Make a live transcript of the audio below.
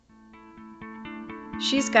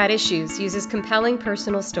She's Got Issues uses compelling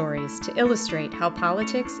personal stories to illustrate how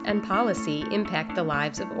politics and policy impact the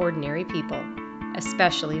lives of ordinary people,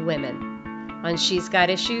 especially women. On She's Got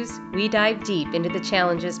Issues, we dive deep into the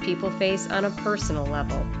challenges people face on a personal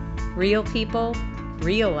level. Real people,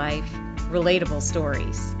 real life, relatable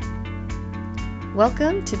stories.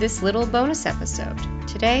 Welcome to this little bonus episode.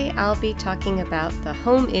 Today I'll be talking about the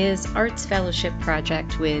Home Is Arts Fellowship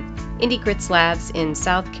Project with Indie Grits Labs in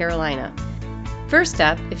South Carolina. First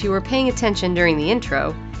up, if you were paying attention during the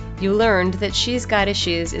intro, you learned that She's Got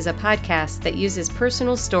Issues is a podcast that uses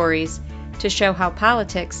personal stories to show how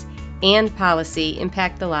politics and policy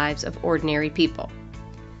impact the lives of ordinary people.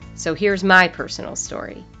 So here's my personal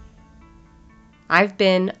story. I've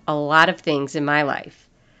been a lot of things in my life.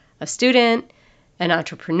 A student, an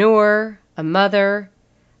entrepreneur, a mother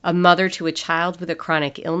to a child with a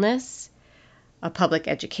chronic illness, a public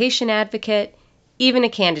education advocate, even a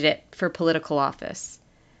candidate for political office.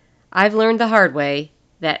 I've learned the hard way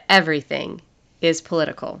that everything is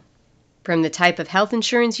political. From the type of health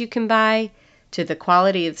insurance you can buy, to the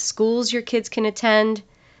quality of schools your kids can attend,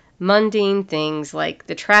 mundane things like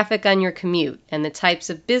the traffic on your commute and the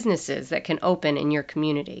types of businesses that can open in your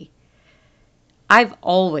community. I've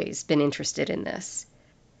always been interested in this,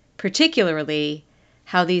 particularly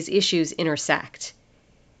how these issues intersect.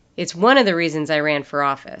 It's one of the reasons I ran for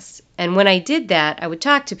office. And when I did that, I would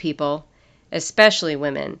talk to people, especially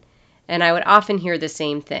women, and I would often hear the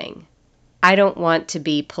same thing. I don't want to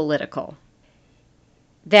be political.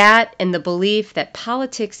 That and the belief that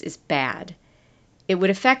politics is bad. It would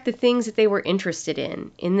affect the things that they were interested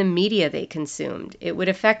in the media they consumed. It would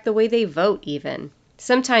affect the way they vote even,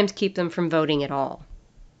 sometimes keep them from voting at all.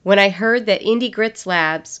 When I heard that Indie Grits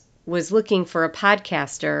Labs was looking for a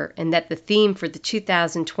podcaster and that the theme for the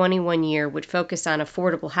 2021 year would focus on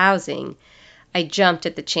affordable housing, I jumped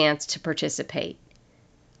at the chance to participate.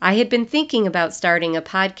 I had been thinking about starting a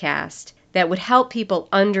podcast that would help people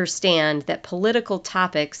understand that political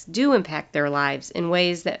topics do impact their lives in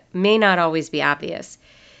ways that may not always be obvious,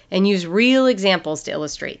 and use real examples to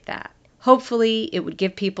illustrate that. Hopefully, it would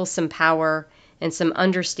give people some power and some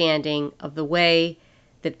understanding of the way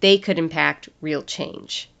that they could impact real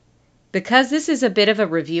change. Because this is a bit of a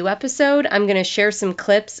review episode, I'm going to share some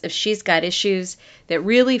clips of She's Got Issues that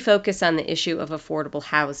really focus on the issue of affordable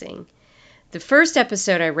housing. The first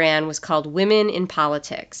episode I ran was called Women in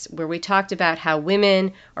Politics, where we talked about how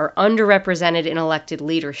women are underrepresented in elected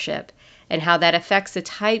leadership and how that affects the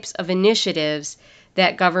types of initiatives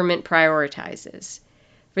that government prioritizes.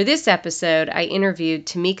 For this episode, I interviewed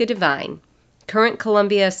Tamika Devine, current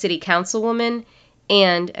Columbia City Councilwoman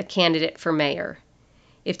and a candidate for mayor.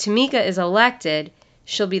 If Tamika is elected,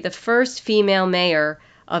 she'll be the first female mayor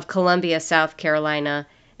of Columbia, South Carolina,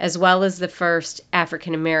 as well as the first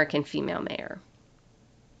African-American female mayor.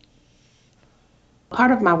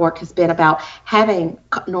 Part of my work has been about having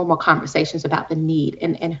normal conversations about the need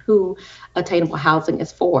and who attainable housing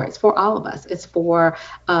is for. It's for all of us. It's for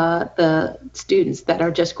the students that are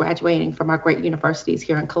just graduating from our great universities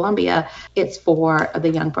here in Columbia. It's for the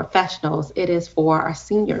young professionals. It is for our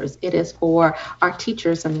seniors. It is for our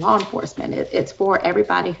teachers and law enforcement. It's for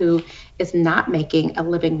everybody who is not making a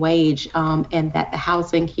living wage, and that the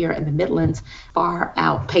housing here in the Midlands far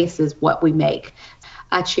outpaces what we make.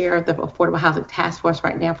 I chair the Affordable Housing Task Force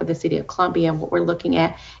right now for the City of Columbia, and what we're looking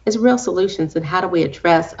at is real solutions and how do we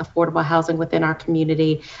address affordable housing within our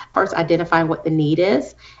community. First, identifying what the need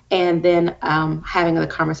is, and then having the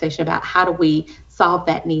conversation about how do we solve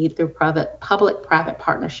that need through public-private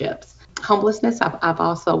partnerships. Homelessness, I've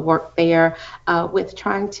also worked there with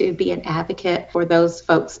trying to be an advocate for those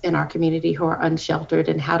folks in our community who are unsheltered,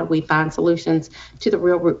 and how do we find solutions to the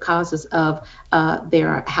real root causes of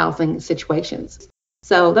their housing situations.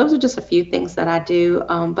 So those are just a few things that I do,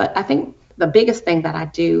 but I think the biggest thing that I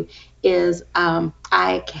do is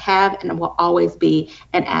I have and will always be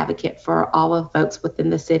an advocate for all of the folks within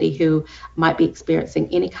the city who might be experiencing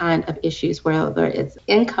any kind of issues, whether it's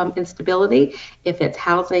income instability, if it's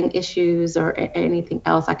housing issues or anything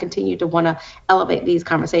else. I continue to want to elevate these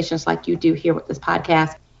conversations like you do here with this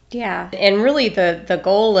podcast. Yeah, and really the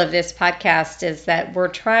goal of this podcast is that we're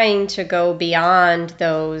trying to go beyond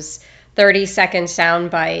those 30-second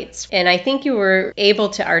sound bites. And I think you were able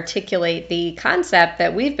to articulate the concept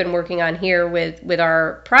that we've been working on here with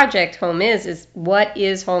our project Home is what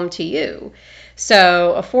is home to you?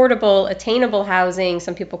 So affordable, attainable housing,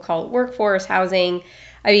 some people call it workforce housing.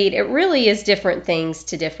 I mean, it really is different things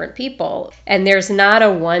to different people. And there's not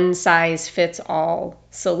a one-size-fits-all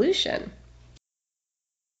solution.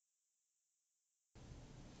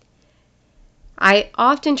 I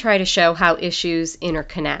often try to show how issues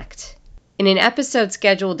interconnect. In an episode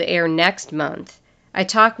scheduled to air next month, I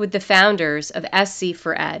talk with the founders of SC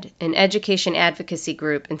for Ed, an education advocacy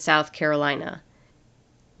group in South Carolina.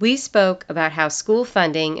 We spoke about how school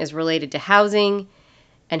funding is related to housing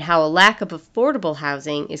and how a lack of affordable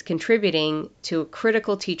housing is contributing to a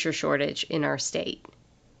critical teacher shortage in our state.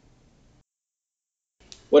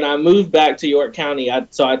 When I moved back to York County, I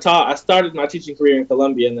started my teaching career in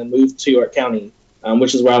Columbia and then moved to York County,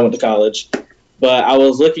 which is where I went to college. But I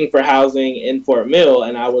was looking for housing in Fort Mill,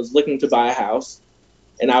 and I was looking to buy a house.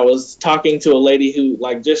 And I was talking to a lady who,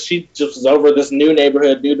 she just was over this new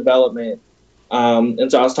neighborhood, new development.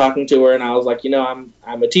 And so I was talking to her, and I was like, I'm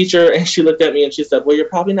a teacher. And she looked at me and she said, well, you're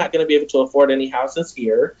probably not going to be able to afford any houses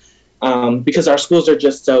here because our schools are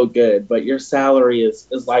just so good. But your salary is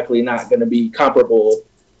likely not going to be comparable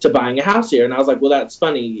to buying a house here. And I was like, well, that's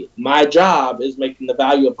funny. My job is making the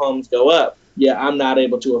value of homes go up. Yeah, I'm not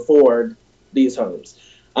able to afford these homes.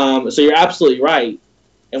 So you're absolutely right.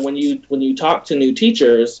 And when you talk to new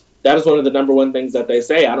teachers, that is one of the number one things that they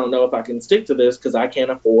say. I don't know if I can stick to this because I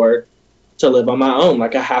can't afford to live on my own.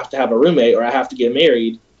 Like I have to have a roommate or I have to get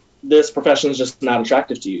married. This profession is just not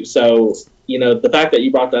attractive to you. So, the fact that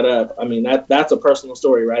you brought that up, I mean, that's a personal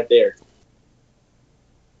story right there.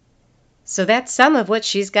 So that's some of what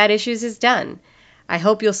She's Got Issues has done. I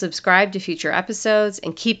hope you'll subscribe to future episodes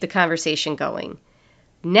and keep the conversation going.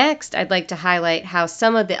 Next, I'd like to highlight how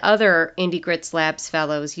some of the other Indie Grits Labs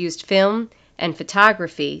fellows used film and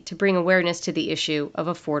photography to bring awareness to the issue of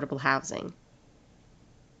affordable housing.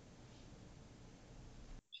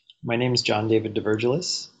 My name is John David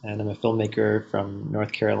DeVirgilis, and I'm a filmmaker from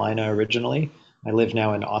North Carolina originally. I live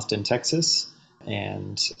now in Austin, Texas,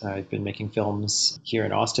 and I've been making films here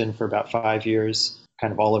in Austin for about 5 years,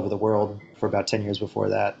 kind of all over the world for about 10 years before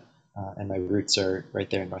that, and my roots are right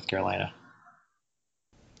there in North Carolina.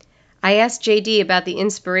 I asked JD about the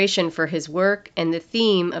inspiration for his work and the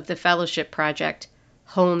theme of the fellowship project,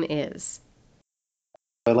 Home Is.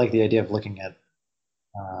 I like the idea of looking at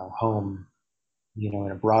home,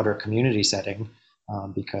 in a broader community setting,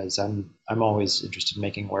 because I'm always interested in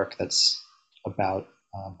making work that's about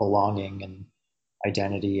belonging and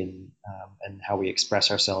identity and how we express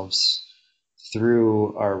ourselves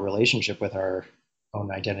through our relationship with our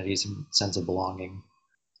own identities and sense of belonging.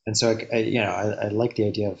 And so, I like the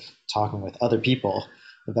idea of talking with other people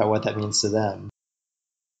about what that means to them.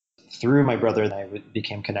 Through my brother, I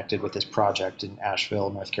became connected with this project in Asheville,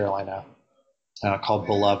 North Carolina, called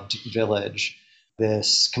Beloved Village.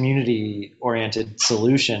 This community-oriented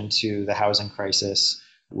solution to the housing crisis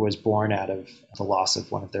was born out of the loss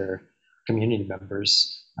of one of their community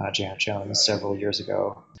members, Janet Jones, several years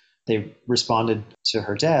ago. They responded to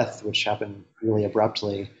her death, which happened really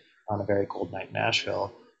abruptly on a very cold night in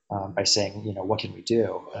Nashville, by saying, what can we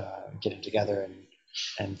do? Getting together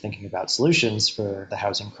and thinking about solutions for the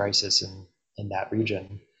housing crisis in that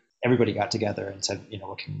region. Everybody got together and said,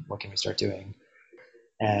 what can we start doing?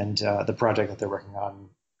 And the project that they're working on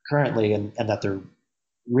currently and that they're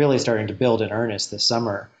really starting to build in earnest this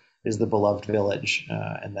summer is the Beloved Village.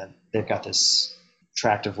 And then they've got this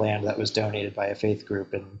tract of land that was donated by a faith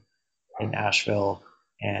group in Asheville.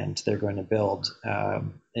 And they're going to build,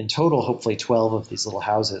 in total, hopefully 12 of these little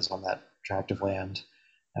houses on that tract of land.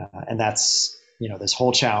 And that's, this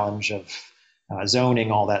whole challenge of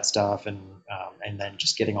zoning all that stuff and then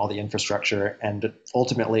just getting all the infrastructure and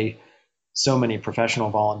ultimately so many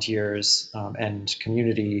professional volunteers and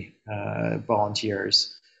community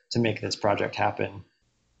volunteers to make this project happen.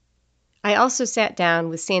 I also sat down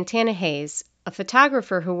with Santana Hayes, a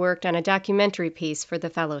photographer who worked on a documentary piece for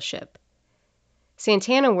the fellowship.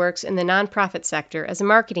 Santana works in the nonprofit sector as a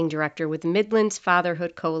marketing director with the Midlands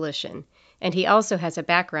Fatherhood Coalition, and he also has a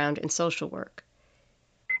background in social work.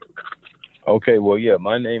 Okay, well, yeah,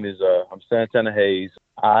 my name is I'm Santana Hayes.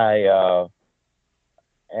 I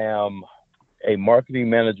am a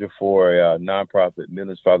marketing manager for a nonprofit,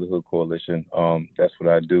 Midlands Fatherhood Coalition. That's what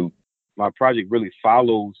I do. My project really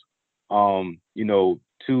follows,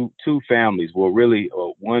 two families. Well, really,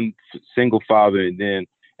 one single father and then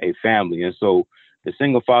a family, and so. The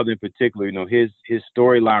single father in particular, his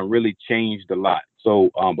storyline really changed a lot.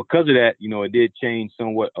 So because of that, it did change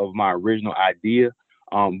somewhat of my original idea.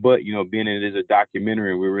 But, being it is a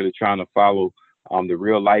documentary, we're really trying to follow the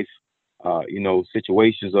real life,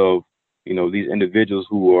 situations of, these individuals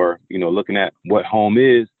who are, looking at what home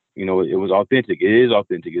is. It was authentic. It is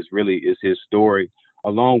authentic. It's his story,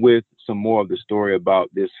 along with some more of the story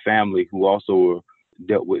about this family who also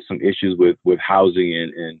dealt with some issues with housing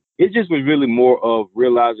and it just was really more of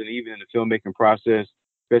realizing even in the filmmaking process,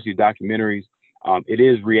 especially documentaries, it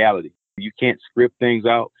is reality. You can't script things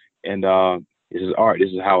out. And This is art.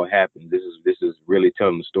 This is how it happens. This is really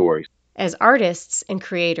telling the story. As artists and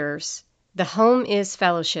creators, the Home Is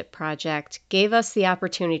Fellowship Project gave us the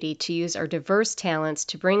opportunity to use our diverse talents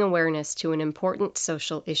to bring awareness to an important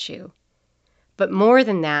social issue. But more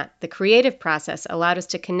than that, the creative process allowed us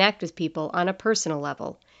to connect with people on a personal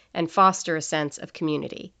level and foster a sense of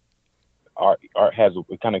community. Art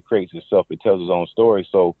it kind of creates itself. It tells its own story.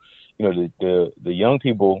 So, the young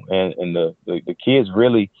people and the kids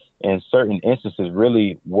really, in certain instances,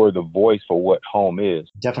 really were the voice for what home is.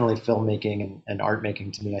 Definitely filmmaking and art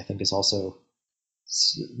making to me, I think, is also,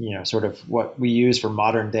 sort of what we use for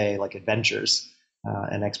modern day, like adventures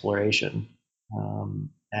and exploration.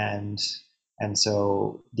 And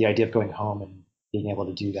so the idea of going home and being able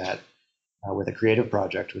to do that with a creative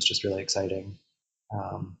project was just really exciting.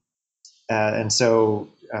 And so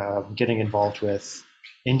getting involved with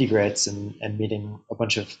Indie Grits and meeting a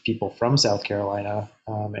bunch of people from South Carolina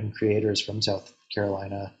and creators from South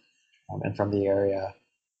Carolina and from the area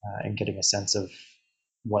and getting a sense of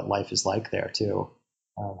what life is like there too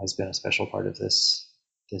has been a special part of this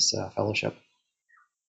fellowship.